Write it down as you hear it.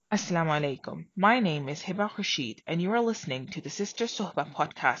Assalamu alaikum. My name is Hiba Rashid, and you are listening to the Sister Suhba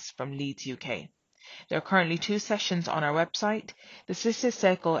podcast from Leeds, UK. There are currently two sessions on our website, the Sister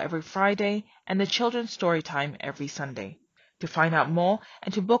Circle every Friday and the Children's Storytime every Sunday. To find out more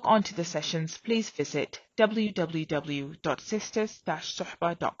and to book onto the sessions, please visit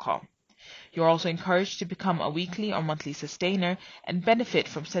www.sisters-suhba.com. You're also encouraged to become a weekly or monthly sustainer and benefit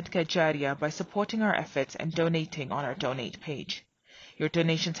from Sadqa Jariyah by supporting our efforts and donating on our donate page. Your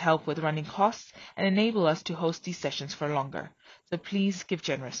donations help with running costs and enable us to host these sessions for longer, so please give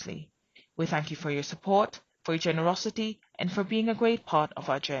generously. We thank you for your support, for your generosity, and for being a great part of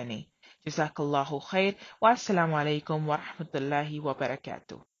our journey. Jazakallahu khair wa assalamu alaikum wa rahmatullahi wa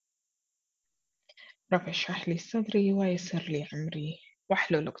barakatuh. رب اشرح لي صدري ويسر لي أمري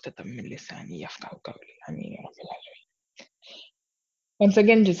واحلل عقدة من لساني يفقهوا قولي آمين يا رب العالمين. Once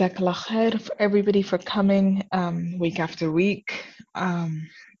again, Jazakallah khair for everybody for coming week after week.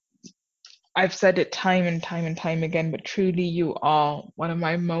 I've said it time and time and time again, but truly you are one of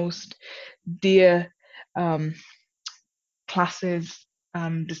my most dear classes.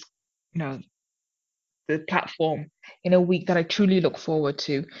 Just the platform in a week that I truly look forward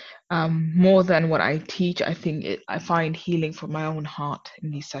to. More than what I teach, I find healing for my own heart in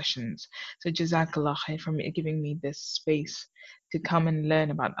these sessions. So Jazakallah khair for giving me this space to come and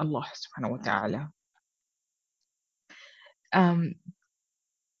learn about Allah subhanahu wa ta'ala.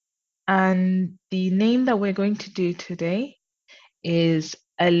 And the name that we're going to do today is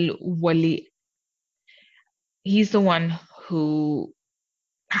Al-Wali. He's the one who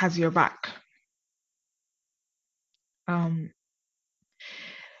has your back.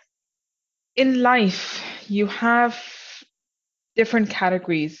 In life, you have different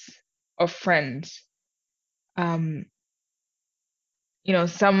categories of friends. Some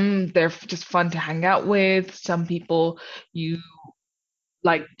they're just fun to hang out with. Some people you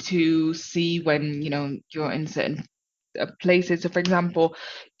like to see when you're in certain places. So, for example,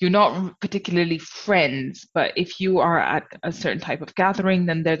 you're not particularly friends, but if you are at a certain type of gathering,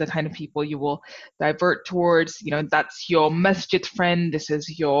 then they're the kind of people you will divert towards. That's your masjid friend. This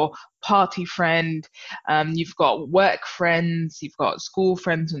is your party friend. You've got work friends. You've got school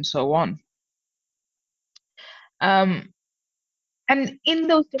friends, and so on. And in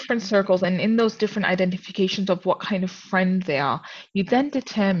those different circles and in those different identifications of what kind of friend they are, you then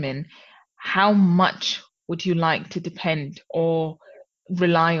determine how much would you like to depend or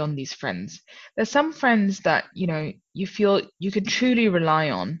rely on these friends. There's some friends that you feel you can truly rely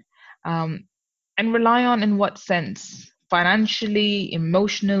on, and rely on in what sense? Financially,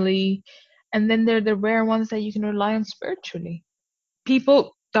 emotionally, and then there are the rare ones that you can rely on spiritually.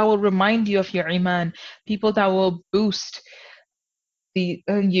 People that will remind you of your iman, people that will boost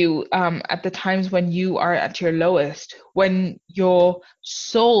you at the times when you are at your lowest, when your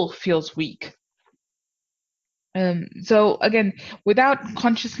soul feels weak. So again, without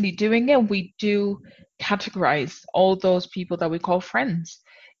consciously doing it, we do categorize all those people that we call friends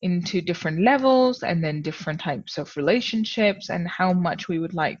into different levels and then different types of relationships and how much we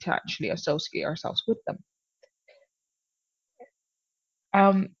would like to actually associate ourselves with them.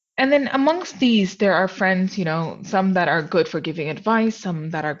 And then amongst these, there are friends, some that are good for giving advice, some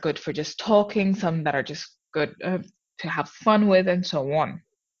that are good for just talking, some that are just good to have fun with, and so on.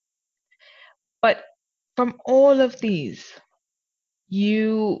 But from all of these,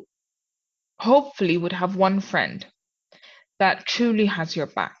 you hopefully would have one friend that truly has your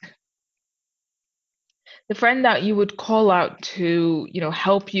back. The friend that you would call out to,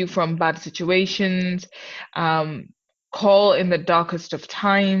 help you from bad situations, call in the darkest of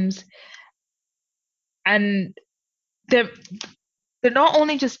times, and they're not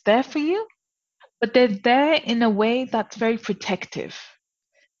only just there for you, but they're there in a way that's very protective.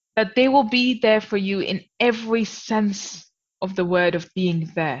 That they will be there for you in every sense of the word of being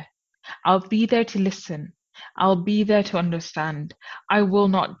there. I'll be there to listen. I'll be there to understand. I will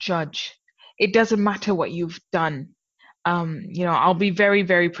not judge. It doesn't matter what you've done. I'll be very,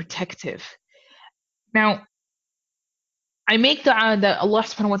 very protective. Now, I make dua that Allah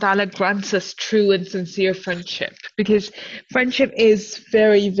subhanahu wa ta'ala grants us true and sincere friendship, because friendship is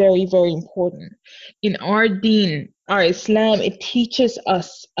very, very, very important. In our deen, our Islam, it teaches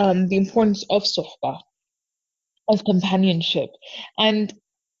us the importance of suhbah, of companionship. And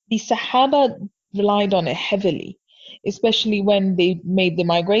the Sahaba relied on it heavily, especially when they made the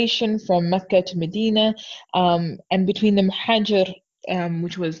migration from Mecca to Medina, and between the Muhajir,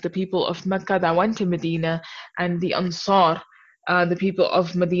 which was the people of Mecca that went to Medina, and the Ansar, the people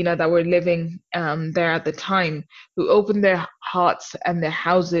of Medina that were living there at the time, who opened their hearts and their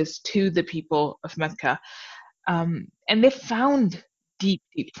houses to the people of Mecca. And they found deep,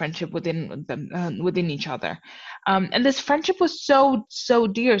 deep friendship within them, within each other. And this friendship was so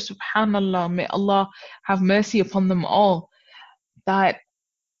dear, subhanallah, may Allah have mercy upon them all, that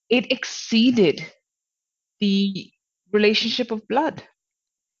it exceeded the relationship of blood.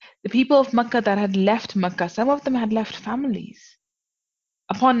 The people of Makkah that had left Makkah, some of them had left families.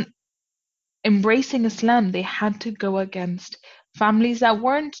 Upon embracing Islam, they had to go against families that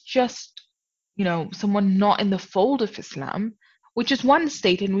weren't just, someone not in the fold of Islam, which is one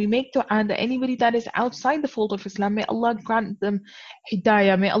state, and we make dua that anybody that is outside the fold of Islam, may Allah grant them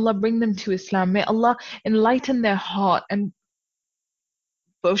hidayah, may Allah bring them to Islam, may Allah enlighten their heart and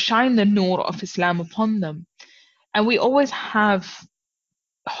shine the nur of Islam upon them. And we always have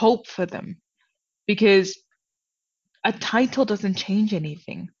hope for them, because a title doesn't change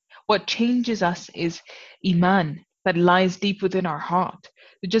anything. What changes us is Iman that lies deep within our heart.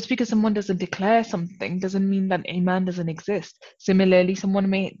 Just because someone doesn't declare something doesn't mean that Iman doesn't exist. Similarly, someone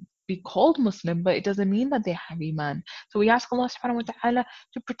may be called Muslim, but it doesn't mean that they have Iman. So we ask Allah subhanahu wa ta'ala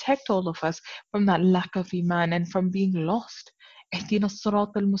to protect all of us from that lack of Iman and from being lost. Ihdina as-sirat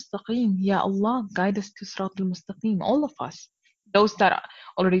al-mustaqim. Ya Allah, guide us to sirat al-mustaqim, all of us. Those that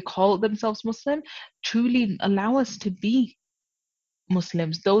already call themselves Muslim, truly allow us to be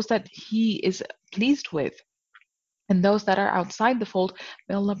Muslims, those that He is pleased with, and those that are outside the fold,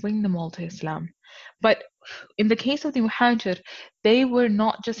 may Allah bring them all to Islam. But in the case of the Muhajir, they were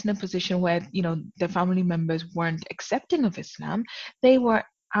not just in a position where, their family members weren't accepting of Islam, they were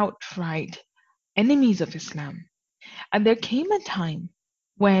outright enemies of Islam. And there came a time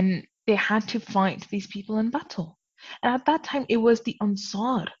when they had to fight these people in battle. And at that time, it was the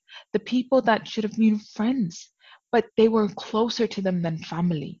Ansar, the people that should have been friends, but they were closer to them than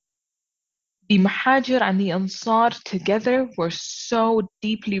family. The Muhajir and the Ansar together were so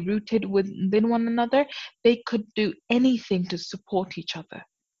deeply rooted within one another, they could do anything to support each other.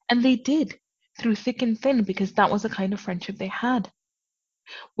 And they did, through thick and thin, because that was the kind of friendship they had.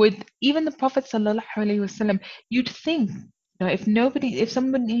 With even the Prophet ﷺ, you'd think, if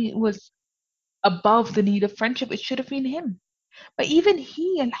somebody was above the need of friendship, it should have been him. But even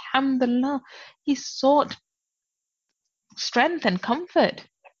he, alhamdulillah, he sought strength and comfort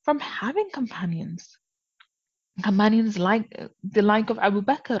from having companions. Companions like the like of Abu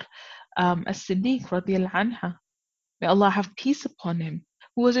Bakr as-Siddiq radiallahu anha. May Allah have peace upon him,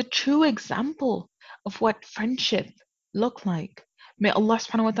 who was a true example of what friendship looked like. May Allah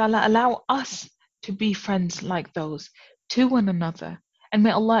subhanahu wa ta'ala allow us to be friends like those to one another. And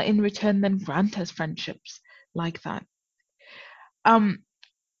may Allah in return then grant us friendships like that.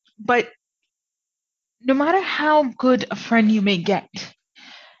 But no matter how good a friend you may get,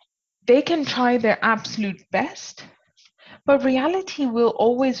 they can try their absolute best, but reality will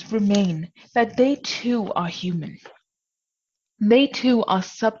always remain that they too are human. They too are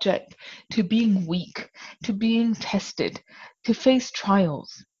subject to being weak, to being tested, to face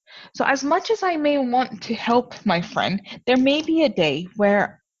trials. So, as much as I may want to help my friend, there may be a day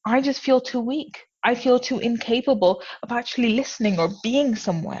where I just feel too weak. I feel too incapable of actually listening or being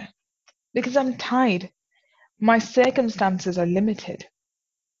somewhere because I'm tired. My circumstances are limited.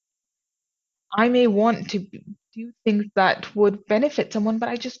 I may want to do things that would benefit someone, but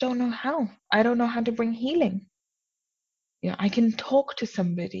I just don't know how. I don't know how to bring healing. I can talk to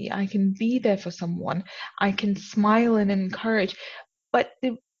somebody, I can be there for someone, I can smile and encourage, but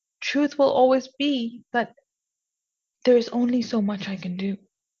the truth will always be that there's only so much I can do.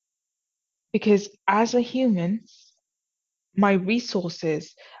 Because as a human, my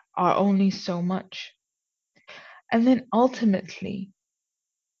resources are only so much. And then ultimately,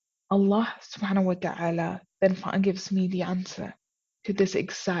 Allah subhanahu wa ta'ala then gives me the answer to this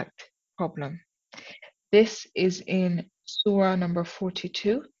exact problem. This is in Surah number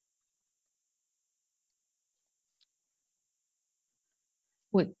 42,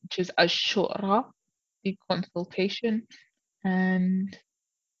 which is Ash-Shura, the consultation, and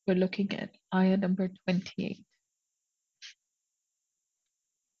we're looking at ayah number 28.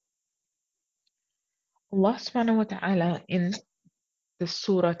 Allah subhanahu wa ta'ala in the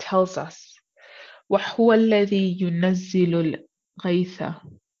surah tells us, وَهُوَ الَّذِي يُنَزِّلُ الْغَيْثَ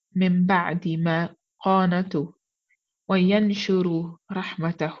مِن بَعْدِ مَا قَانَتُ وَيَنْشُرُ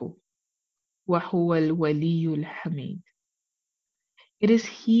رَحْمَتَهُ وَهُوَ الْوَلِيُّ الْحَمِيدُ. It is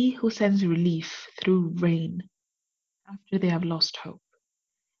He who sends relief through rain after they have lost hope,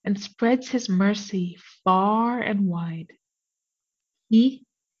 and spreads His mercy far and wide. He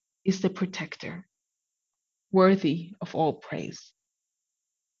is the protector, worthy of all praise.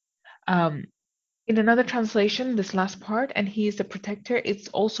 In another translation, this last part, and he is the protector, it's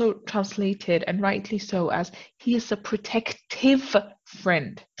also translated, and rightly so, as he is a protective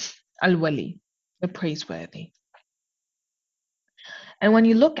friend, al-wali, the praiseworthy. And when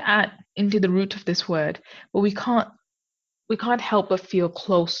you look at into the root of this word, well, we can't help but feel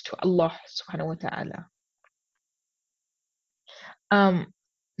close to Allah subhanahu wa ta'ala.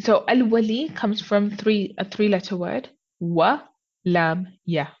 So al-wali comes from a three-letter word, wa, lam,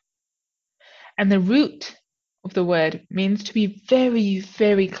 ya. And the root of the word means to be very,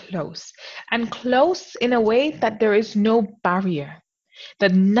 very close. And close in a way that there is no barrier,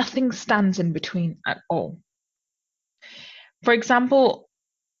 that nothing stands in between at all. For example,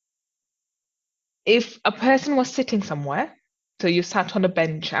 if a person was sitting somewhere, so you sat on a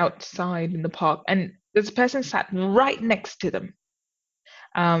bench outside in the park, and this person sat right next to them.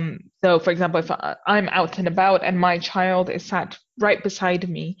 So, for example, if I'm out and about and my child is sat right beside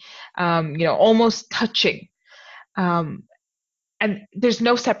me, almost touching, um, and there's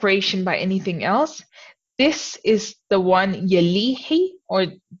no separation by anything else, this is the one yalihi or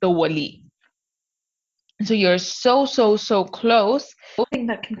the wali. So you're so, so, so close, nothing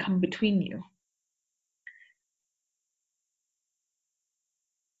that can come between you.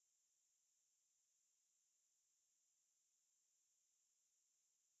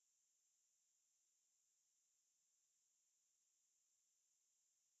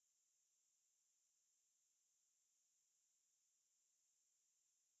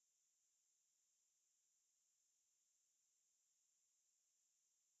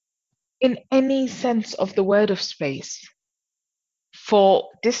 In any sense of the word of space, for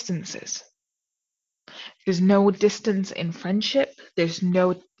distances. There's no distance in friendship, there's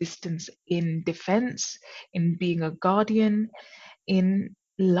no distance in defense, in being a guardian, in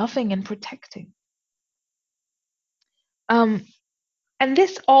loving and protecting. And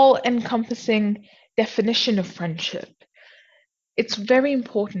this all encompassing definition of friendship, it's very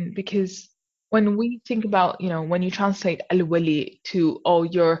important because when we think about, when you translate al-wali to, oh,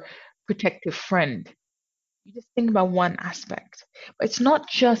 your protective friend, you just think about one aspect. But it's not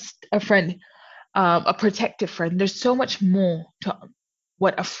just a friend, a protective friend. There's so much more to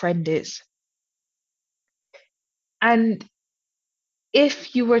what a friend is. And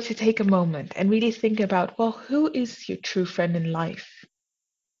if you were to take a moment and really think about, well, who is your true friend in life?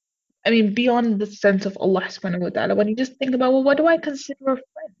 I mean, beyond the sense of Allah subhanahu wa ta'ala, when you just think about, well, what do I consider a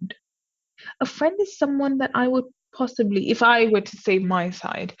friend? A friend is someone that I would possibly, if I were to say my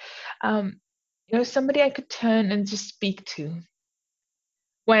side, somebody I could turn and just speak to.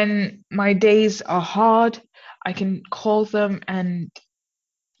 When my days are hard, I can call them and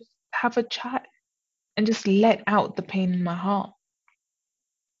just have a chat and just let out the pain in my heart.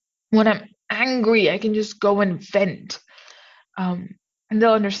 When I'm angry, I can just go and vent. And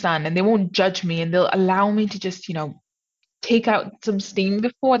they'll understand and they won't judge me and they'll allow me to just, take out some steam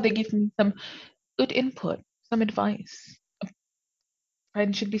before they give me some good input, some advice. A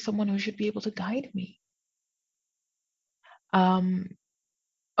friend should be someone who should be able to guide me. Um,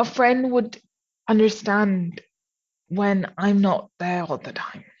 a friend would understand when I'm not there all the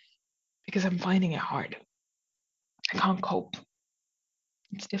time because I'm finding it hard. I can't cope.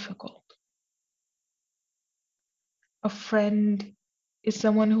 It's difficult. A friend is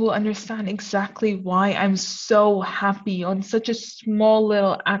someone who will understand exactly why I'm so happy on such a small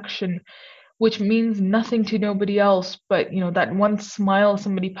little action, which means nothing to nobody else, but that one smile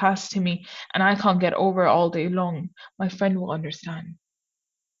somebody passed to me and I can't get over all day long. My friend will understand.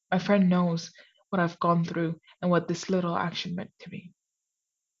 My friend knows what I've gone through and what this little action meant to me.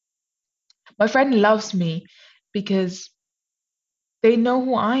 My friend loves me because they know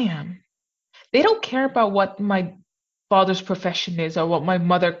who I am. They don't care about what my father's profession is or what my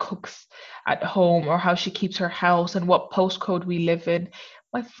mother cooks at home or how she keeps her house and what postcode we live in.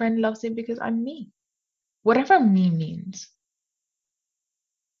 My friend loves me because I'm me. Whatever me means.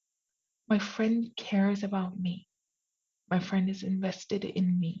 My friend cares about me. My friend is invested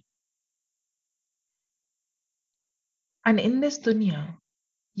in me. And in this dunya,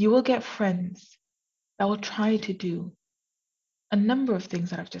 you will get friends that will try to do a number of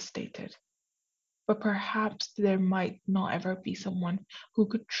things that I've just stated. But perhaps there might not ever be someone who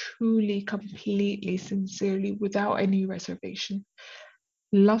could truly, completely, sincerely, without any reservation,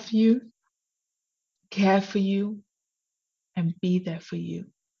 love you, care for you, and be there for you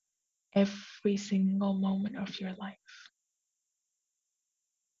every single moment of your life,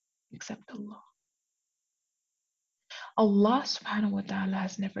 except Allah. Allah subhanahu wa ta'ala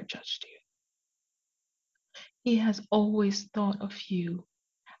has never judged you. He has always thought of you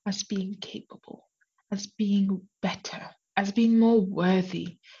as being capable, as being better, as being more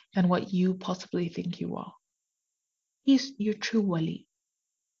worthy than what you possibly think you are. He's your true wali,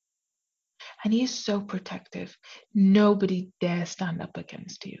 and he is so protective. Nobody dare stand up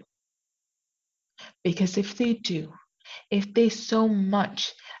against you. Because if they do, if they so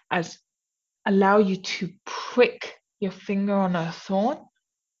much as allow you to prick your finger on a thorn,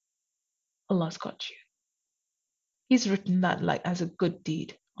 Allah's got you. He's written that like as a good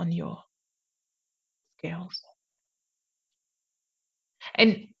deed on your scales.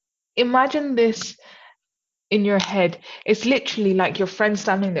 And imagine this in your head. It's literally like your friend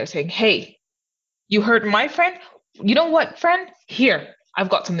standing there saying, "Hey, you hurt my friend? You know what, friend? Here, I've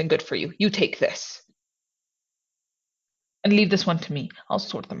got something good for you. You take this and leave this one to me. I'll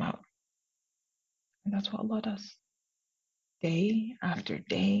sort them out." And that's what Allah does. Day after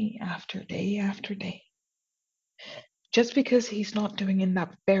day after day after day. Just because He's not doing in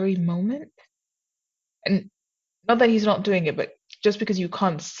that very moment, and not that He's not doing it, but just because you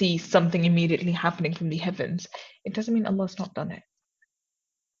can't see something immediately happening from the heavens, it doesn't mean Allah's not done it.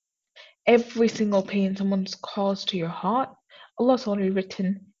 Every single pain someone's caused to your heart, Allah's already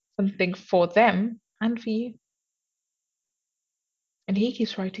written something for them and for you. And He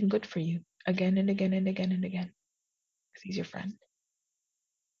keeps writing good for you again and again and again and again. Because He's your friend.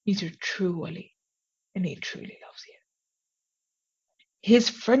 He's your true wali. And He truly loves you. His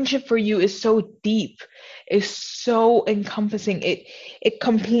friendship for you is so deep, is so encompassing. It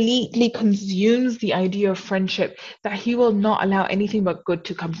completely consumes the idea of friendship that He will not allow anything but good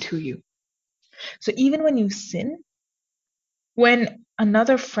to come to you. So even when you sin, when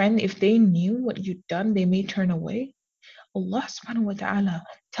another friend, if they knew what you'd done, they may turn away. Allah subhanahu wa ta'ala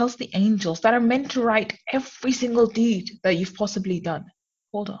tells the angels that are meant to write every single deed that you've possibly done.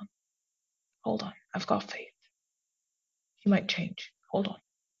 Hold on, I've got faith. You might change. Hold on.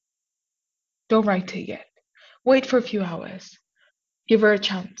 Don't write it yet. Wait for a few hours. Give her a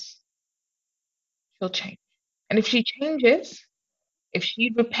chance. She'll change. And if she changes, if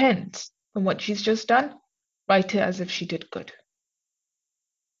she repents from what she's just done, write it as if she did good.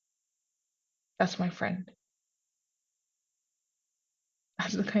 That's my friend.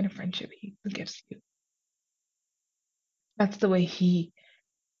 That's the kind of friendship He gives you. That's the way He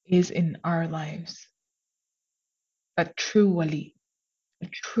is in our lives. A true wali, a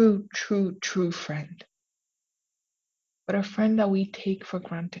true friend. But a friend that we take for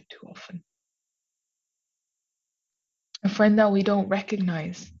granted too often. A friend that we don't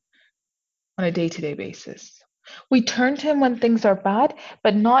recognize on a day-to-day basis. We turn to Him when things are bad,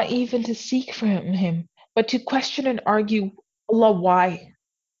 but not even to seek for Him, but to question and argue, Allah, why?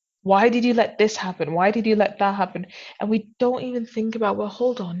 Why did you let this happen? Why did you let that happen? And we don't even think about, well,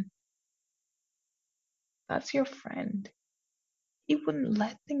 hold on. That's your friend. He wouldn't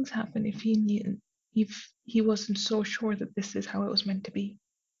let things happen if he knew, if he wasn't so sure that this is how it was meant to be.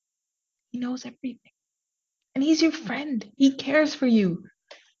 He knows everything. And He's your friend. He cares for you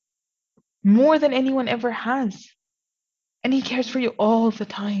more than anyone ever has. And He cares for you all the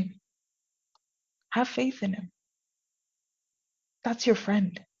time. Have faith in Him. That's your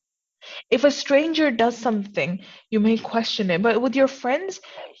friend. If a stranger does something, you may question it. But with your friends,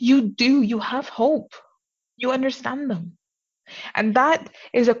 you do. You have hope. You understand them. And that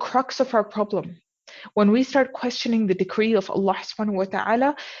is a crux of our problem. When we start questioning the decree of Allah subhanahu wa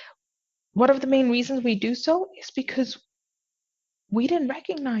ta'ala, one of the main reasons we do so is because we didn't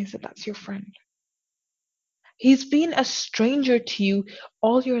recognize that that's your friend. He's been a stranger to you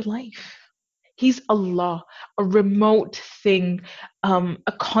all your life. He's Allah, a remote thing,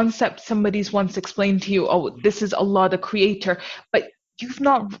 a concept somebody's once explained to you. Oh, this is Allah, the creator. But you've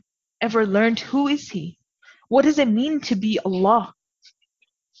not ever learned, who is He? What does it mean to be Allah?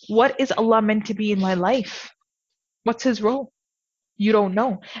 What is Allah meant to be in my life? What's His role? You don't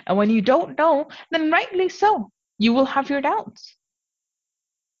know. And when you don't know, then rightly so. You will have your doubts.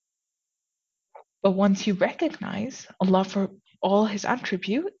 But once you recognize Allah for all His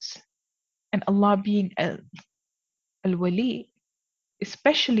attributes, and Allah being Al-Wali,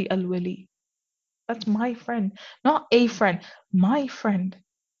 especially Al-Wali, that's my friend, not a friend, my friend.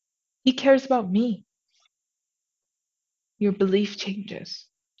 He cares about me. Your belief changes,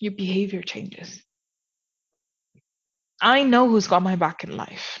 your behavior changes. I know who's got my back in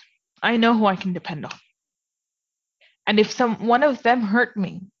life. I know who I can depend on. And if one of them hurt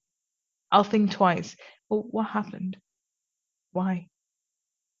me, I'll think twice. Well, what happened? Why?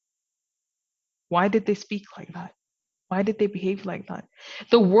 Why did they speak like that? Why did they behave like that?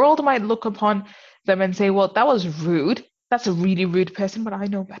 The world might look upon them and say, well, that was rude. That's a really rude person, but I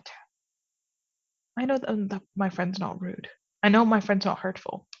know better. I know that my friend's not rude. I know my friend's not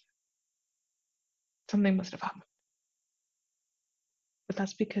hurtful. Something must have happened. but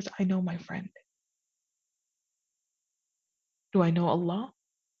that's because I know my friend. Do I know Allah?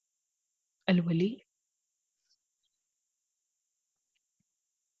 Al-Wali?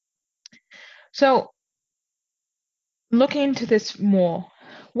 So, looking into this more,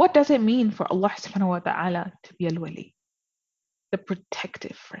 what does it mean for Allah subhanahu wa ta'ala to be Al-Wali, the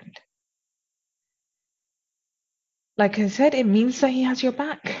protective friend? Like I said, it means that he has your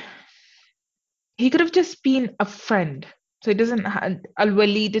back. He could have just been a friend. So it doesn't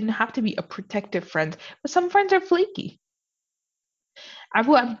Al-Wali didn't have to be a protective friend, but some friends are flaky.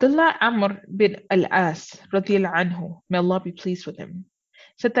 Abu Abdullah Amr bin al-As, radiallahu anhu, may Allah be pleased with him,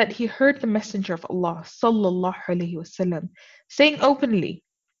 said that he heard the Messenger of Allah, sallallahu alaihi wasallam, saying openly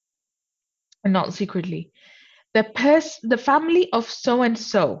and not secretly, the family of so and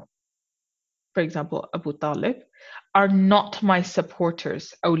so, for example, Abu Talib, are not my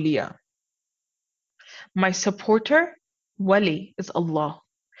supporters, awliya. My supporter, wali, is Allah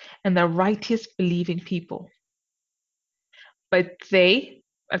and the righteous believing people. But they,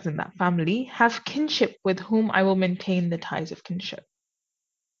 as in that family, have kinship with whom I will maintain the ties of kinship.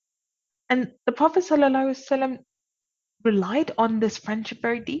 And the Prophet ﷺ relied on this friendship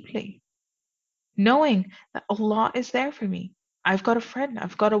very deeply, knowing that Allah is there for me. I've got a friend,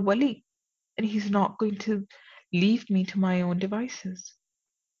 I've got a wali, and he's not going to leave me to my own devices.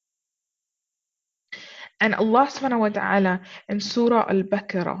 And Allah subhanahu wa ta'ala in Surah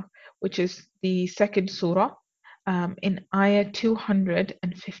Al-Baqarah, which is the second surah, in ayah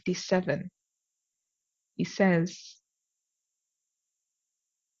 257, he says,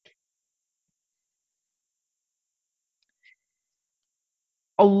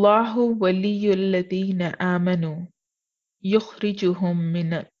 Allahu waliyul ladina amanu yukhrijuhum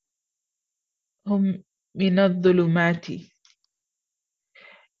min adh-dhulumati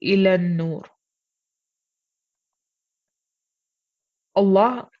ila an-nur.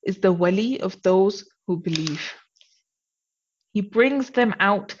 Allah is the wali of those who believe. He brings them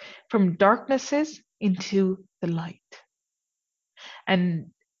out from darknesses into the light.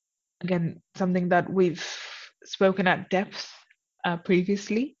 And again, something that we've spoken at depth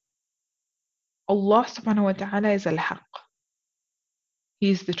previously, Allah subhanahu wa ta'ala is al-haq. He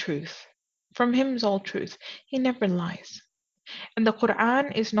is the truth. From him is all truth. He never lies. And the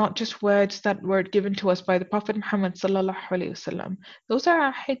Quran is not just words that were given to us by the Prophet Muhammad sallallahu alaihi wasallam. Those are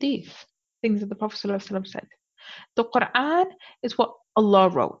our hadith, things that the Prophet sallallahu alaihi wasallam said. The Quran is what Allah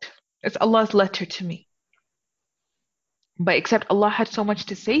wrote. It's Allah's letter to me. But except Allah had so much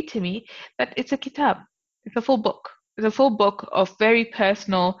to say to me that it's a kitab. It's a full book. It's a full book of very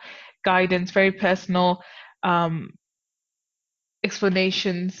personal guidance, very personal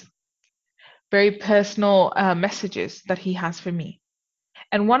explanations, very personal messages that He has for me.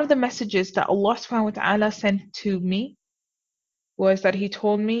 And one of the messages that Allah subhanahu wa ta'ala sent to me was that He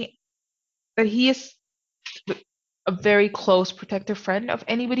told me that He is a very close protective friend of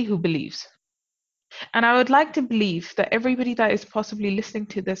anybody who believes. And I would like to believe that everybody that is possibly listening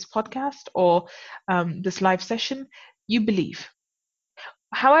to this podcast or this live session, you believe.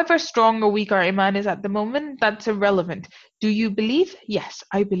 However strong or weak our iman is at the moment, that's irrelevant. Do you believe? Yes,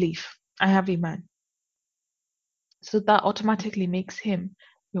 I believe. I have iman. So that automatically makes him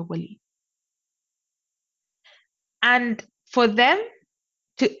your wali. And for them,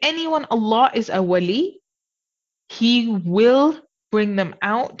 to anyone Allah is a wali, He will bring them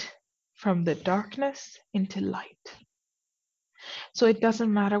out from the darkness into light. So it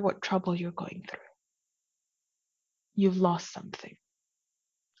doesn't matter what trouble you're going through. You've lost something,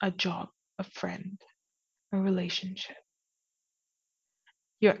 a job, a friend, a relationship.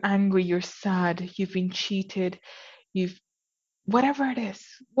 You're angry, you're sad, you've been cheated, whatever it is,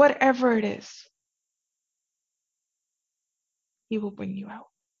 He will bring you out.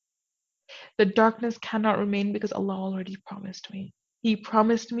 The darkness cannot remain because Allah already promised me. He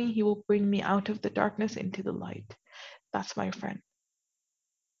promised me He will bring me out of the darkness into the light. That's my friend.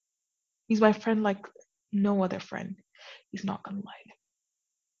 He's my friend like no other friend. He's not going to lie.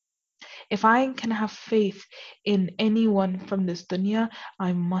 If I can have faith in anyone from this dunya,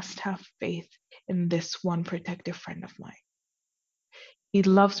 I must have faith in this one protective friend of mine. He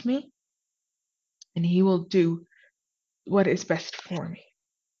loves me and He will do what is best for me.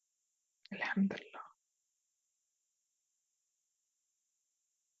 Alhamdulillah.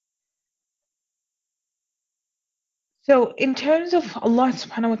 So in terms of Allah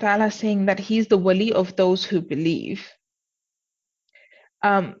subhanahu wa ta'ala saying that He's the wali of those who believe,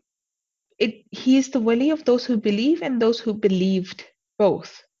 He's the wali of those who believe and those who believed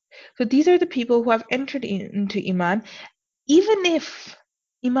both. So these are the people who have entered into Iman, even if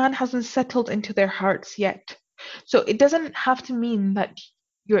Iman hasn't settled into their hearts yet. So it doesn't have to mean that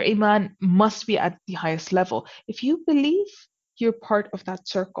your iman must be at the highest level. If you believe, you're part of that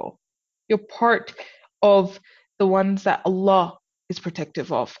circle. You're part of the ones that Allah is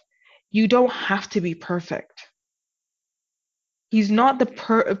protective of. You don't have to be perfect. He's not the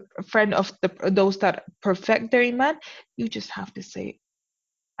friend of those that perfect their iman. You just have to say,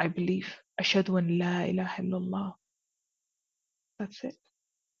 I believe. Ashhadu an la ilaha illallah. That's it.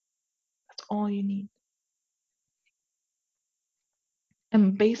 That's all you need.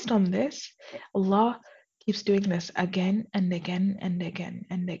 And based on this, Allah keeps doing this again and again and again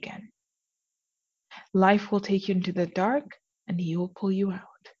and again. Life will take you into the dark and He will pull you out.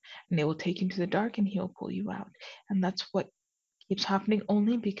 And it will take you into the dark and He'll pull you out. And that's what keeps happening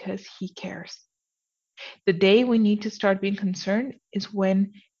only because He cares. The day we need to start being concerned is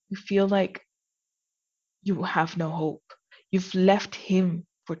when you feel like you have no hope. You've left Him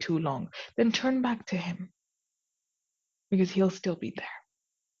for too long. Then turn back to Him because He'll still be there.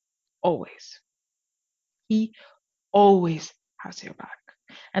 Always. He always has your back.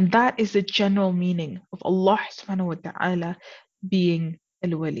 And that is the general meaning of Allah subhanahu wa ta'ala being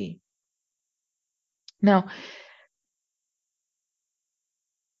al-wali. Now,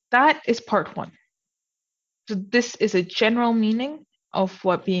 that is part one. So this is a general meaning of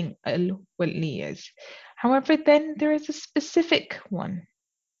what being al-wali is. However, then there is a specific one,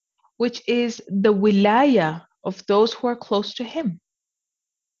 which is the wilaya of those who are close to Him.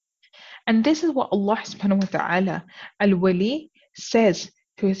 And this is what Allah subhanahu wa ta'ala, al-wali, says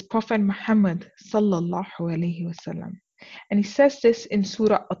to His Prophet Muhammad sallallahu alayhi wasallam. And He says this in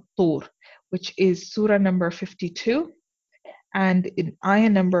Surah At-Tur, which is Surah number 52 and in ayah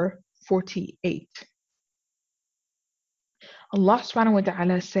number 48. Allah subhanahu wa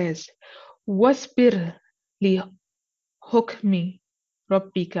ta'ala says, وَاصْبِرْ لِحُكْمِ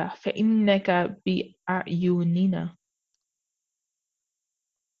رَبِّكَ فَإِنَّكَ بِأَعْيُنِنَا.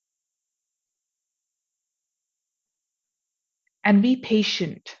 And be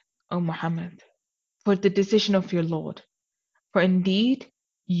patient, O Muhammad, for the decision of your Lord, for indeed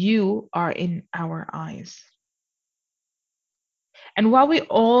you are in our eyes. And while we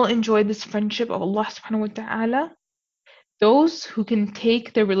all enjoy this friendship of Allah subhanahu wa ta'ala, those who can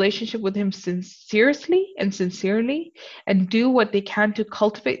take their relationship with Him seriously and sincerely and do what they can to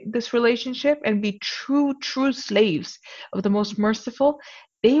cultivate this relationship and be true slaves of the most merciful,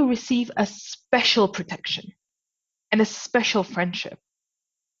 they receive a special protection and a special friendship.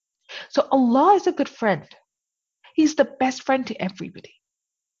 So Allah is a good friend. He's the best friend to everybody.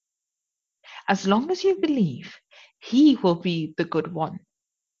 As long as you believe, He will be the good one,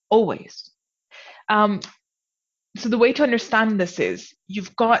 always. So the way to understand this is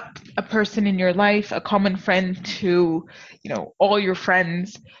you've got a person in your life, a common friend to, all your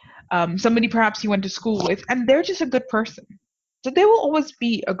friends, somebody perhaps you went to school with, and they're just a good person. So they will always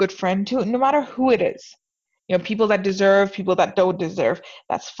be a good friend to, no matter who it is. People that deserve, people that don't deserve,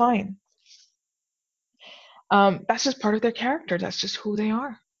 that's fine. That's just part of their character. That's just who they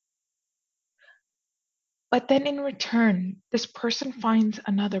are. But then in return, this person finds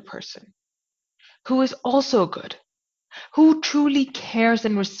another person who is also good, who truly cares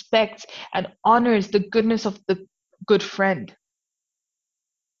and respects and honors the goodness of the good friend.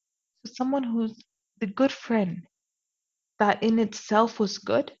 So someone who's the good friend that in itself was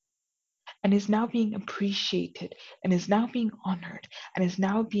good and is now being appreciated and is now being honored and is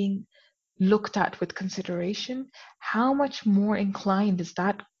now being looked at with consideration, how much more inclined is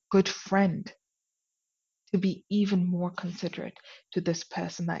that good friend to be even more considerate to this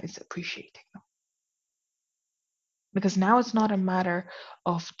person that is appreciating them? Because now it's not a matter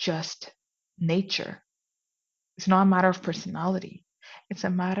of just nature. It's not a matter of personality. It's a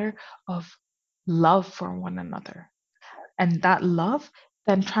matter of love for one another. And that love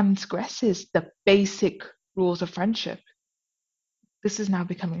then transgresses the basic rules of friendship. This is now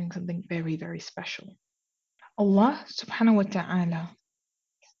becoming something very, very special. Allah subhanahu wa ta'ala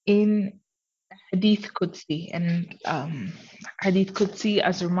in Hadith Qudsi, and Hadith Qudsi,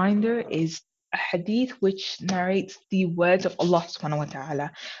 as a reminder, is a hadith which narrates the words of Allah subhanahu wa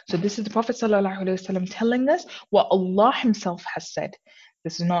ta'ala. So this is the Prophet sallallahu alaihi wasallam telling us what Allah Himself has said.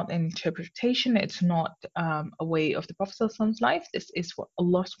 This is not an interpretation, it's not a way of the Prophet sallallahu alaihi wasallam's life. This is what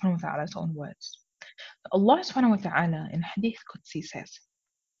Allah subhanahu wa ta'ala's own words. Allah subhanahu wa ta'ala in Hadith Qudsi says,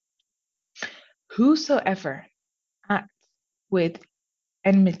 whosoever acts with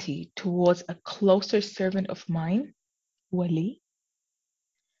enmity towards a closer servant of mine, wali,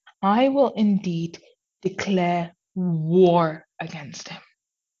 I will indeed declare war against him.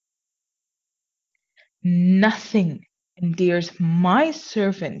 Nothing endears my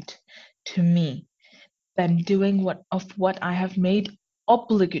servant to me than doing what I have made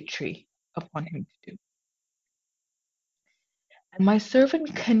obligatory upon him to do. And my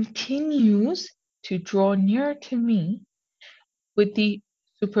servant continues to draw near to me with the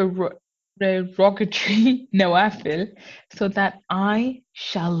supererogatory nawafil, so that I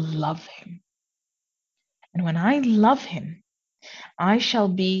shall love him. And when I love him, I shall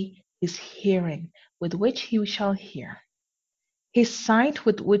be his hearing with which he shall hear, his sight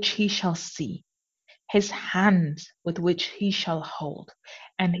with which he shall see, his hands with which he shall hold,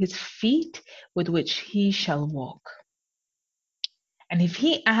 and his feet with which he shall walk. And if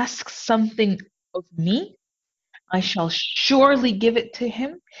he asks something of me, I shall surely give it to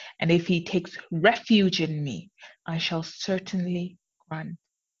him, and if he takes refuge in me, I shall certainly grant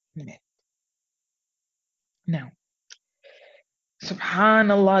him it. Now,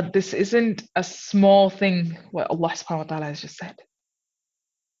 subhanallah, this isn't a small thing what Allah subhanahu wa ta'ala has just said.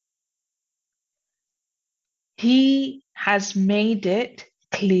 He has made it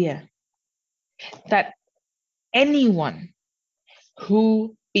clear that anyone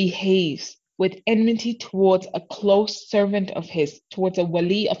who behaves with enmity towards a close servant of his, towards a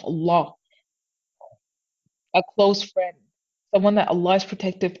wali of Allah, a close friend, someone that Allah is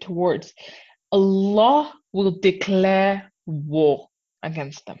protective towards, Allah will declare war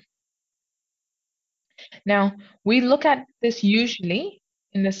against them. Now, we look at this usually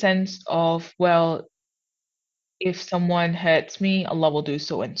in the sense of, well, if someone hurts me, Allah will do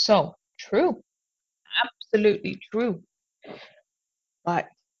so and so. True, absolutely true. But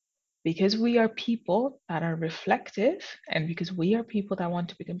because we are people that are reflective, and because we are people that want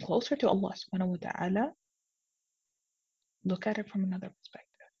to become closer to Allah subhanahu wa ta'ala, look at it from another perspective.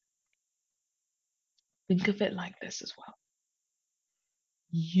 Think of it like this as well.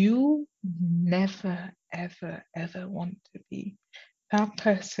 You never, ever, ever want to be that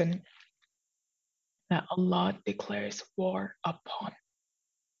person that Allah declares war upon.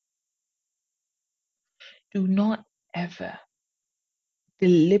 Do not ever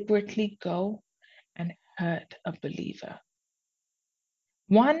deliberately go and hurt a believer.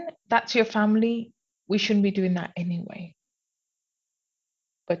 One, that's your family. We shouldn't be doing that anyway.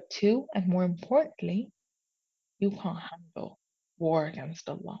 But two, and more importantly, you can't handle war against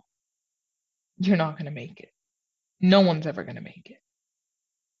Allah. You're not going to make it. No one's ever going to make it.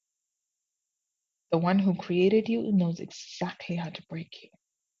 The one who created you knows exactly how to break you.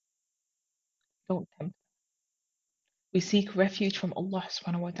 Don't tempt. We seek refuge from Allah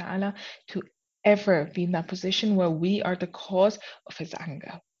subhanahu wa ta'ala to ever be in that position where we are the cause of his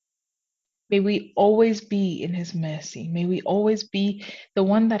anger. May we always be in his mercy. May we always be the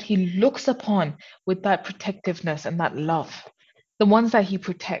one that he looks upon with that protectiveness and that love. The ones that he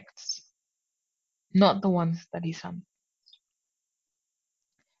protects, not the ones that he sons.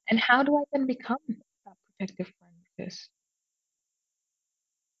 And how do I then become that protective friend? This.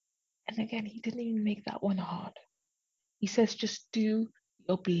 And again, he didn't even make that one hard. He says just do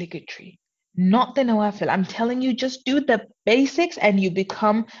the obligatory, not the nawafil. I'm telling you, just do the basics and you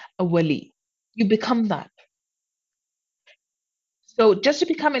become a wali. You become that. So just to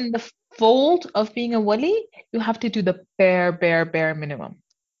become in the fold of being a wali, you have to do the bare minimum.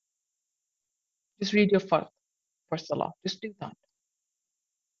 Just read your fard for salah. Just do that.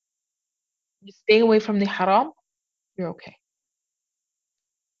 You stay away from the haram, you're okay.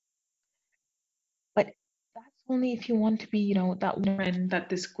 But that's only if you want to be, that one friend that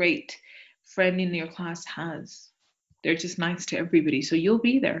this great friend in your class has. They're just nice to everybody. So you'll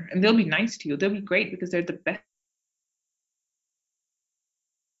be there and they'll be nice to you. They'll be great because they're the best.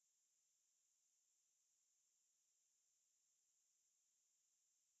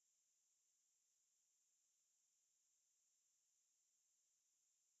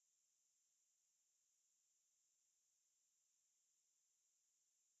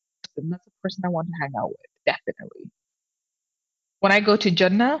 And that's the person I want to hang out with, definitely. When I go to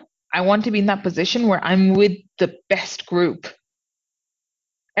Jannah, I want to be in that position where I'm with the best group.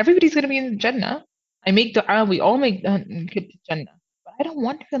 Everybody's going to be in Jannah. I make dua, we all make good to Jannah. But I don't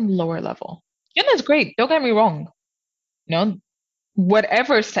want to be on the lower level. Jannah is great, don't get me wrong.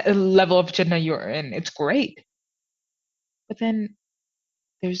 Whatever level of Jannah you're in, it's great. But then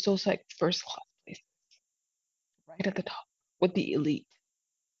there's those like first class places right at the top with the elite.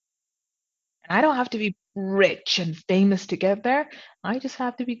 And I don't have to be rich and famous to get there. I just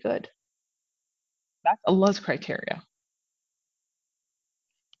have to be good. That's Allah's criteria.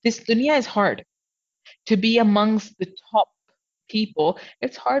 This dunya is hard. To be amongst the top people,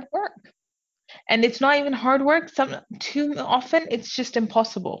 it's hard work. And it's not even hard work. Too often, it's just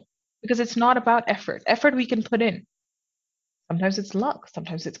impossible because it's not about effort. Effort we can put in. Sometimes it's luck.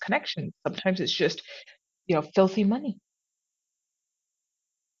 Sometimes it's connection. Sometimes it's just filthy money.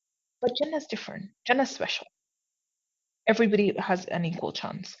 But Jannah is different. Jannah is special. Everybody has an equal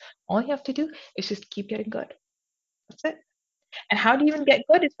chance. All you have to do is just keep getting good. That's it. And how do you even get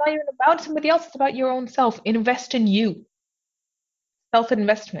good? It's not even about somebody else, it's about your own self. Invest in you. Self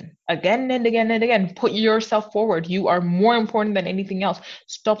investment. Again and again and again. Put yourself forward. You are more important than anything else.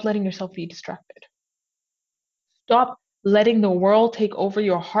 Stop letting yourself be distracted. Stop letting the world take over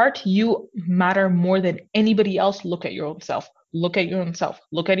your heart. You matter more than anybody else. Look at your own self. Look at your own self.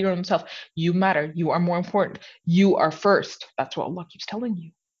 Look at your own self. You matter. You are more important. You are first. That's what Allah keeps telling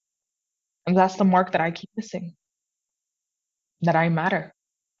you. And that's the mark that I keep missing. That I matter.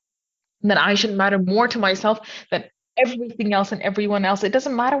 That I should matter more to myself than everything else and everyone else. It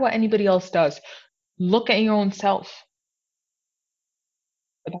doesn't matter what anybody else does. Look at your own self.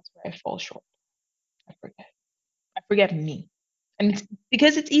 But that's where I fall short. I forget. I forget me. And it's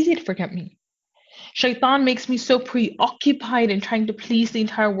because it's easy to forget me. Shaitan makes me so preoccupied in trying to please the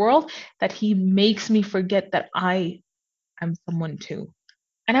entire world that he makes me forget that I am someone too.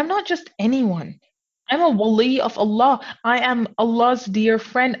 And I'm not just anyone. I'm a wali of Allah. I am Allah's dear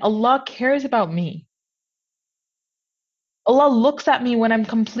friend. Allah cares about me. Allah looks at me when I'm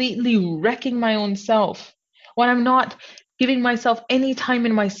completely wrecking my own self, when I'm not giving myself any time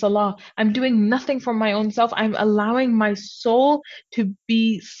in my salah. I'm doing nothing for my own self. I'm allowing my soul to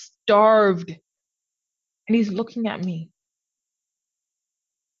be starved. And He's looking at me.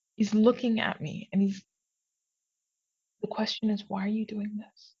 He's looking at me. And the question is, why are you doing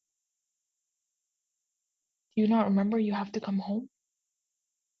this? Do you not remember you have to come home?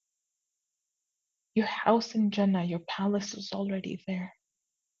 Your house in Jannah, your palace is already there.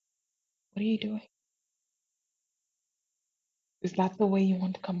 What are you doing? Is that the way you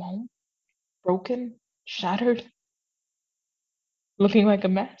want to come home? Broken? Shattered? Looking like a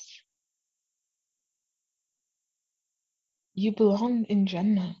mess? You belong in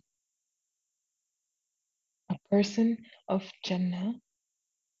Jannah. A person of Jannah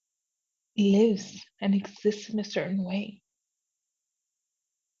lives and exists in a certain way.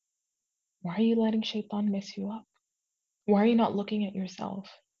 Why are you letting Shaitan mess you up? Why are you not looking at yourself?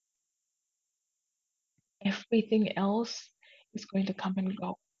 Everything else is going to come and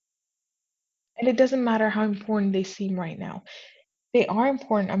go. And it doesn't matter how important they seem right now. They are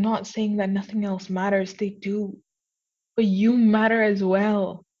important. I'm not saying that nothing else matters. They do. But you matter as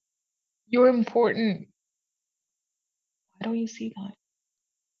well. You're important. Why don't you see that?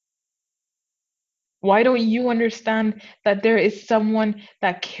 Why don't you understand that there is someone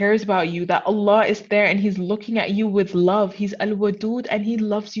that cares about you, that Allah is there and He's looking at you with love? He's Al Wadud and He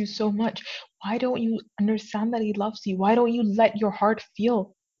loves you so much. Why don't you understand that He loves you? Why don't you let your heart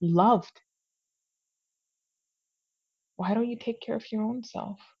feel loved? Why don't you take care of your own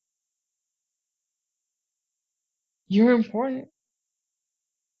self? You're important.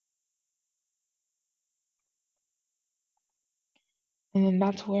 And then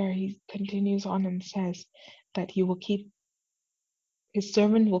that's where He continues on and says that He will keep His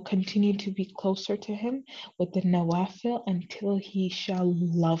servant will continue to be closer to Him with the nawafil until He shall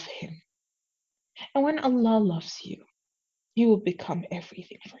love Him. And when Allah loves you, He will become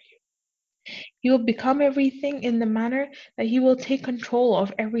everything for you. He will become everything in the manner that He will take control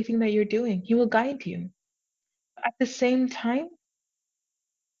of everything that you're doing. He will guide you. At the same time,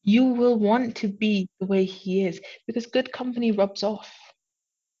 you will want to be the way He is because good company rubs off.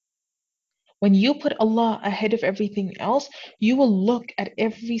 When you put Allah ahead of everything else, you will look at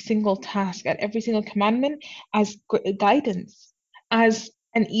every single task, at every single commandment as guidance, as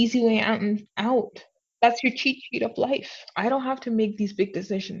an easy way out. That's your cheat sheet of life. I don't have to make these big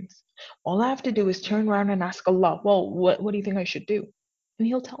decisions. All I have to do is turn around and ask Allah, well, what do you think I should do? And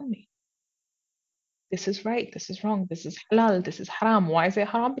He'll tell me, this is right, this is wrong, this is halal, this is haram. Why is it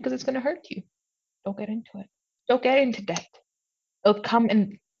haram? Because it's going to hurt you. Don't get into it. Don't get into debt. It'll come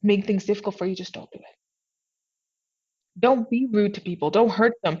and make things difficult for you. Just don't do it. Don't be rude to people. Don't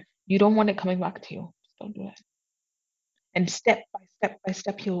hurt them. You don't want it coming back to you. Just don't do it. And step by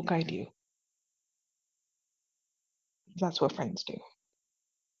step, He will guide you. That's what friends do.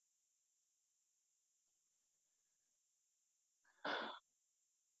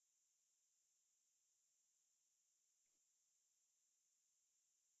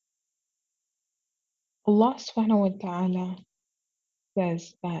 Allah subhanahu wa ta'ala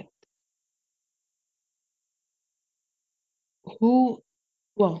says that who,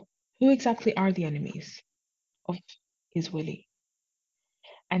 well, who exactly are the enemies of His wali?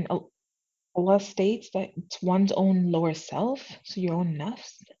 And Allah states that it's one's own lower self, so your own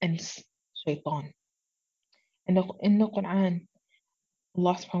nafs, and shaitan. And in the Quran,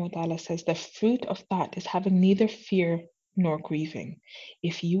 Allah subhanahu wa ta'ala says the fruit of that is having neither fear nor grieving.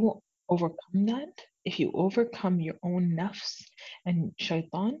 If you overcome that, if you overcome your own nafs and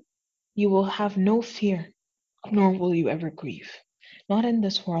shaitan, you will have no fear, nor will you ever grieve. Not in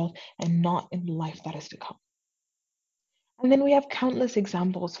this world and not in the life that is to come. And then we have countless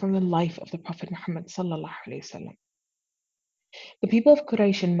examples from the life of the Prophet Muhammad sallallahu alaihi wasallam. The people of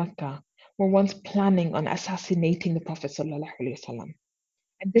Quraysh in Mecca were once planning on assassinating the Prophet sallallahu alaihi wasallam.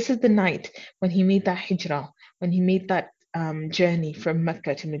 And this is the night when he made that hijrah, when he made that journey from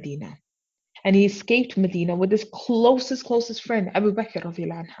Mecca to Medina. And he escaped Medina with his closest friend, Abu Bakr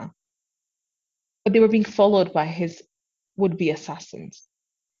radiallahu anha. But they were being followed by his would-be assassins.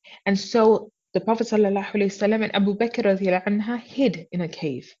 And so the Prophet sallallahu alaihi wasallam and Abu Bakr radiallahu anha hid in a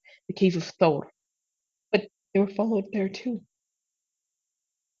cave, the cave of Thawr. But they were followed there too.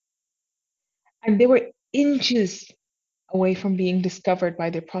 And they were inches away from being discovered by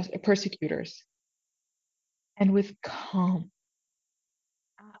their persecutors. And with calm,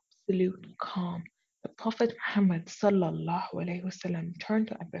 absolute calm, the Prophet Muhammad sallallahu alaihi wasallam turned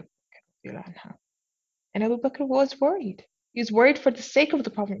to Abu Bakr anha. And Abu Bakr was worried. He was worried for the sake of the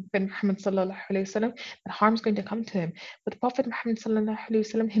Prophet Muhammad sallallahu alaihi wasallam that harm's going to come to him. But the Prophet Muhammad sallallahu alaihi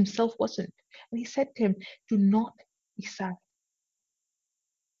wasallam himself wasn't. And he said to him, "Do not be sad.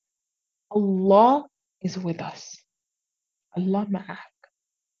 Allah is with us. Allah ma'ak."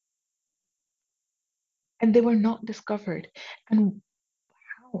 And they were not discovered. And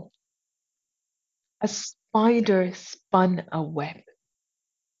how? A spider spun a web.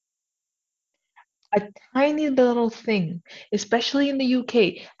 A tiny little thing, especially in the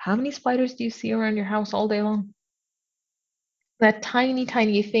UK. How many spiders do you see around your house all day long? That tiny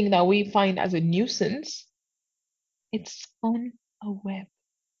thing that we find as a nuisance, it spun a web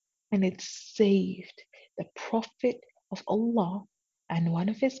and it saved the Prophet of Allah and one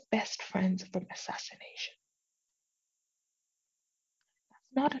of his best friends from assassination.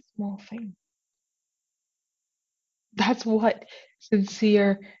 That's not a small thing. That's what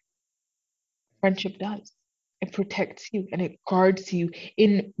sincere friendship does. It protects you and it guards you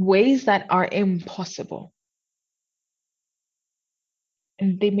in ways that are impossible.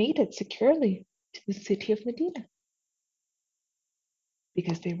 And they made it securely to the city of Medina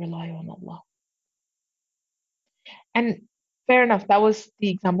because they rely on Allah. And fair enough, that was the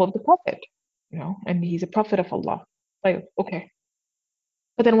example of the Prophet, and he's a Prophet of Allah. Like, okay.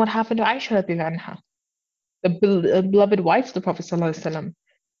 But then what happened to Aisha radiallahu anha, the beloved wife of the Prophet sallallahu alaihi wasallam,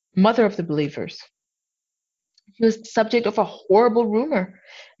 mother of the believers? She was the subject of a horrible rumor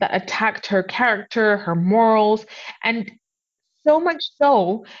that attacked her character, her morals, and so much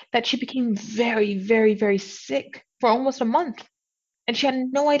so that she became very sick for almost a month. And she had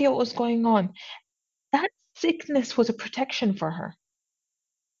no idea what was going on. That sickness was a protection for her.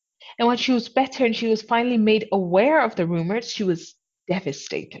 And when she was better and she was finally made aware of the rumors, she was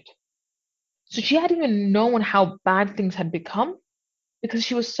devastated. So she hadn't even known how bad things had become because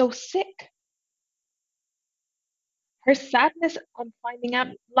she was so sick. Her sadness on finding out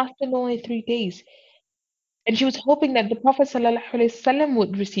lasted only 3 days. And she was hoping that the Prophet ﷺ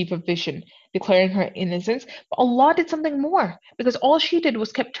would receive a vision declaring her innocence. But Allah did something more because all she did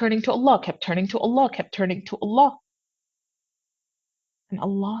was kept turning to Allah, kept turning to Allah, kept turning to Allah. And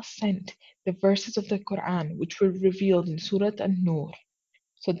Allah sent the verses of the Quran which were revealed in Surah An-Nur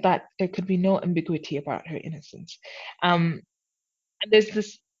so that there could be no ambiguity about her innocence. And there's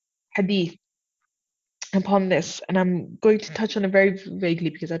this hadith upon this, and I'm going to touch on it very vaguely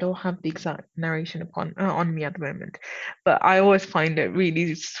because I don't have the exact narration on me at the moment, but I always find it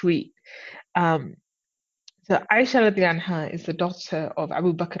really sweet. Um, so Aisha radiallahu anha is the daughter of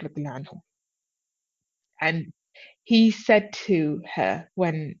Abu Bakr radiallahu anhu, and he said to her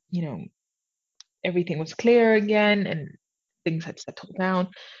when everything was clear again and things had settled down,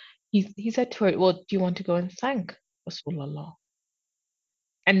 he said to her, "Well, do you want to go and thank Rasulullah?"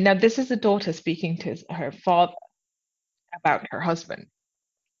 And now this is the daughter speaking to her father about her husband.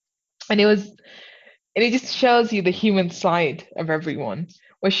 And it just shows you the human side of everyone.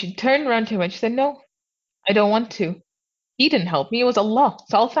 Where she turned around to him and she said, "No, I don't want to. He didn't help me. It was Allah.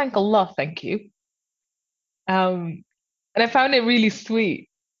 So I'll thank Allah, thank you." And I found it really sweet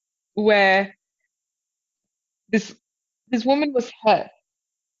where this woman was hurt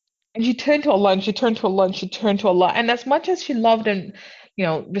and she turned to Allah and she turned to Allah and she turned to Allah. And as much as she loved and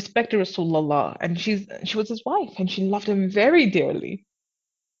respected Rasulullah, and she was his wife and she loved him very dearly.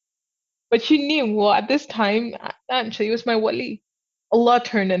 But she knew, well, at this time, actually, he was my wali. Allah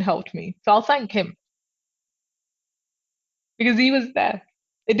turned and helped me. So I'll thank him because he was there.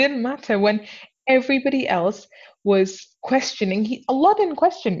 It didn't matter when everybody else was questioning, Allah didn't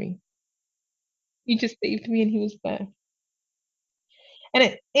question me. He just saved me and He was there.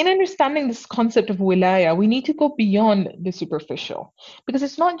 And in understanding this concept of wilaya, we need to go beyond the superficial because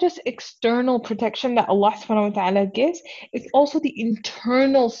it's not just external protection that Allah subhanahu wa ta'ala gives, it's also the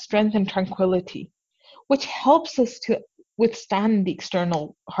internal strength and tranquility, which helps us to withstand the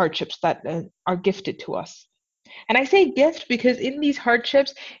external hardships that are gifted to us. And I say gift because in these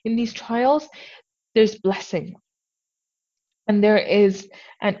hardships, in these trials, there's blessing and there is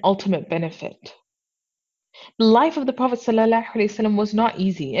an ultimate benefit. The life of the Prophet ﷺ was not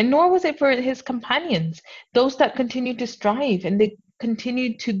easy, and nor was it for his companions, those that continued to strive and they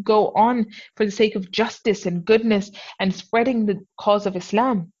continued to go on for the sake of justice and goodness and spreading the cause of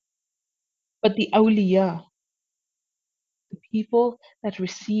Islam. But the awliya, the people that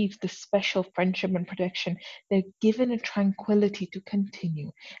receive the special friendship and protection, they're given a tranquility to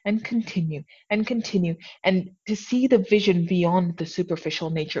continue and continue and continue and to see the vision beyond the superficial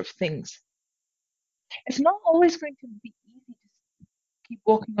nature of things. It's not always going to be easy to keep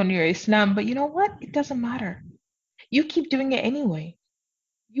walking on your Islam, but you know what? It doesn't matter. You keep doing it anyway.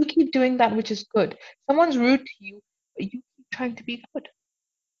 You keep doing that which is good. Someone's rude to you, but you keep trying to be good.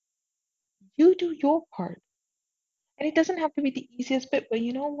 You do your part. And it doesn't have to be the easiest bit, but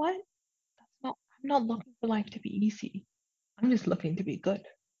you know what? I'm not looking for life to be easy. I'm just looking to be good.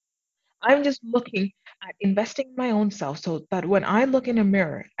 I'm just looking at investing in my own self so that when I look in a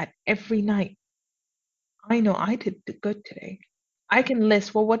mirror at every night, I know I did the good today. I can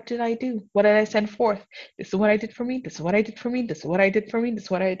list, well, what did I do? What did I send forth? This is what I did for me. This is what I did for me. This is what I did for me. This is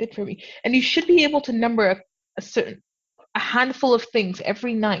what I did for me. And you should be able to number a certain a handful of things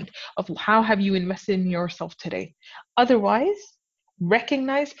every night of how have you invested in yourself today. Otherwise,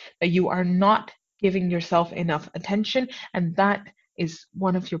 recognize that you are not giving yourself enough attention, and that is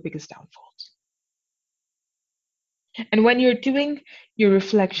one of your biggest downfalls. And when you're doing your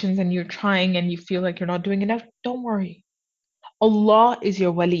reflections and you're trying and you feel like you're not doing enough, don't worry. Allah is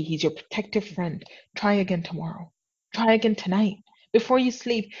your wali, He's your protective friend. Try again tomorrow. Try again tonight. Before you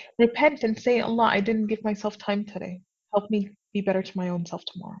sleep, repent and say, Allah, I didn't give myself time today. Help me be better to my own self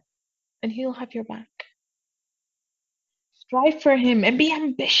tomorrow. And He'll have your back. Strive for Him and be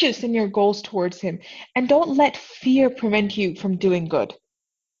ambitious in your goals towards Him. And don't let fear prevent you from doing good.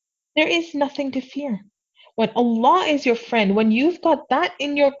 There is nothing to fear. When Allah is your friend, when you've got that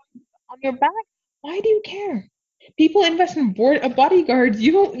in your on your back, why do you care? People invest in bodyguards.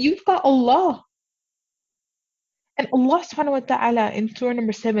 You've got Allah. And Allah subhanahu wa ta'ala in Surah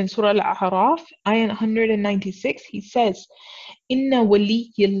number 7, Surah Al-A'raf, ayah 196, He says, Inna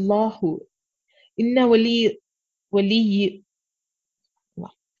waliyallahu, Inna wali,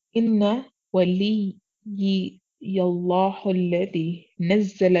 Inna waliyallahu alladhi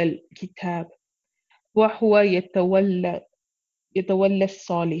nazzala al-kitab, wa huwa yatawalla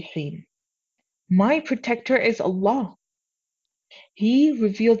as-salihin. My protector is Allah. He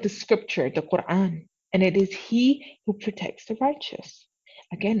revealed the scripture, the Quran, and it is He who protects the righteous.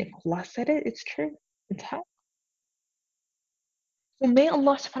 Again, if Allah said it, it's true. It's how. So may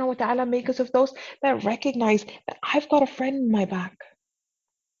Allah subhanahu wa ta'ala make us of those that recognize that I've got a friend in my back.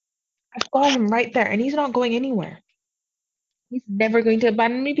 I've got him right there, and he's not going anywhere. He's never going to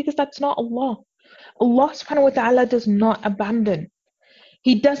abandon me because that's not Allah. Allah subhanahu wa ta'ala does not abandon.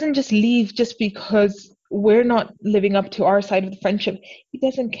 He doesn't just leave just because we're not living up to our side of the friendship. He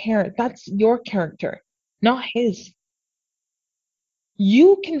doesn't care. That's your character, not his.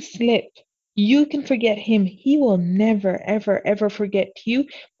 You can slip. You can forget him. He will never, ever, ever forget you.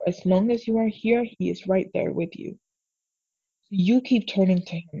 For as long as you are here, he is right there with you. You keep turning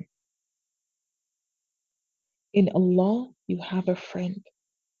to him. In Allah, you have a friend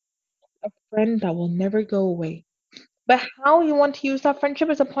that will never go away. But how you want to use that friendship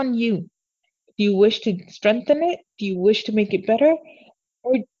is upon you. Do you wish to strengthen it? Do you wish to make it better?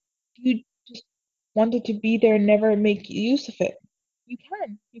 Or do you just want it to be there and never make use of it? You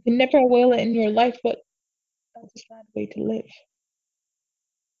can. You can never avail it in your life, but that's a sad way to live.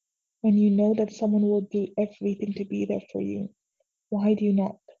 When you know that someone will do everything to be there for you, why do you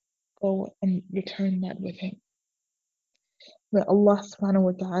not go and return that with him? May Allah subhanahu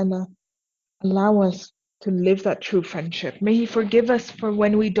wa ta'ala allow us to live that true friendship. May He forgive us for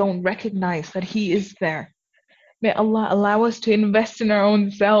when we don't recognize that He is there. May Allah allow us to invest in our own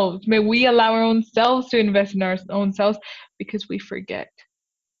selves. May we allow our own selves to invest in our own selves because we forget.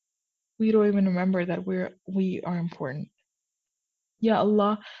 We don't even remember that we are important. Ya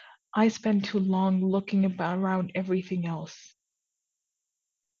Allah, I spend too long looking about around everything else.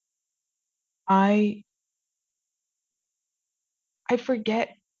 I I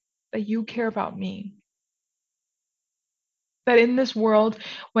forget that you care about me. that in this world,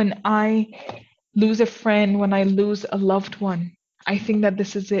 when I lose a friend, when I lose a loved one, I think that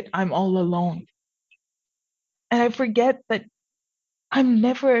this is it. I'm all alone. And I forget that I'm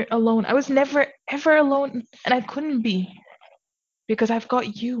never alone. I was never, ever alone, and I couldn't be because I've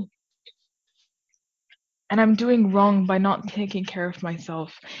got you. And I'm doing wrong by not taking care of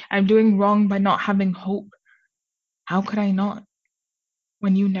myself. I'm doing wrong by not having hope. How could I not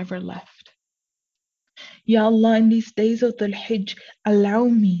when you never left? Ya Allah, in these days of the Hajj, allow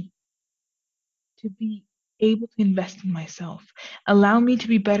me to be able to invest in myself. Allow me to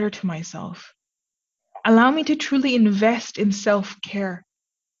be better to myself. Allow me to truly invest in self care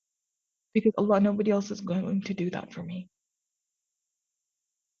because Allah, nobody else is going to do that for me.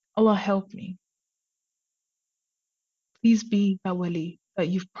 Allah, help me. Please be that wali that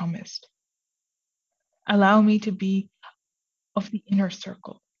you've promised. Allow me to be of the inner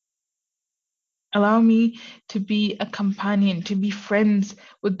circle. Allow me to be a companion, to be friends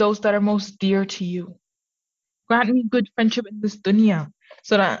with those that are most dear to you. Grant me good friendship in this dunya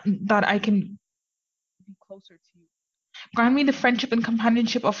so that I can be closer to you. Grant me the friendship and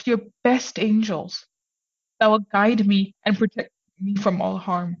companionship of your best angels that will guide me and protect me from all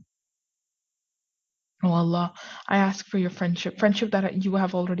harm. Oh Allah, I ask for your friendship that you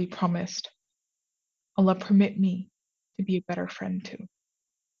have already promised. Allah, permit me to be a better friend too.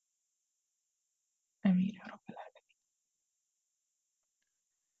 Ameen ya Rabbal Alamin.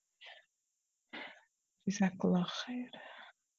 Jazakallah khair.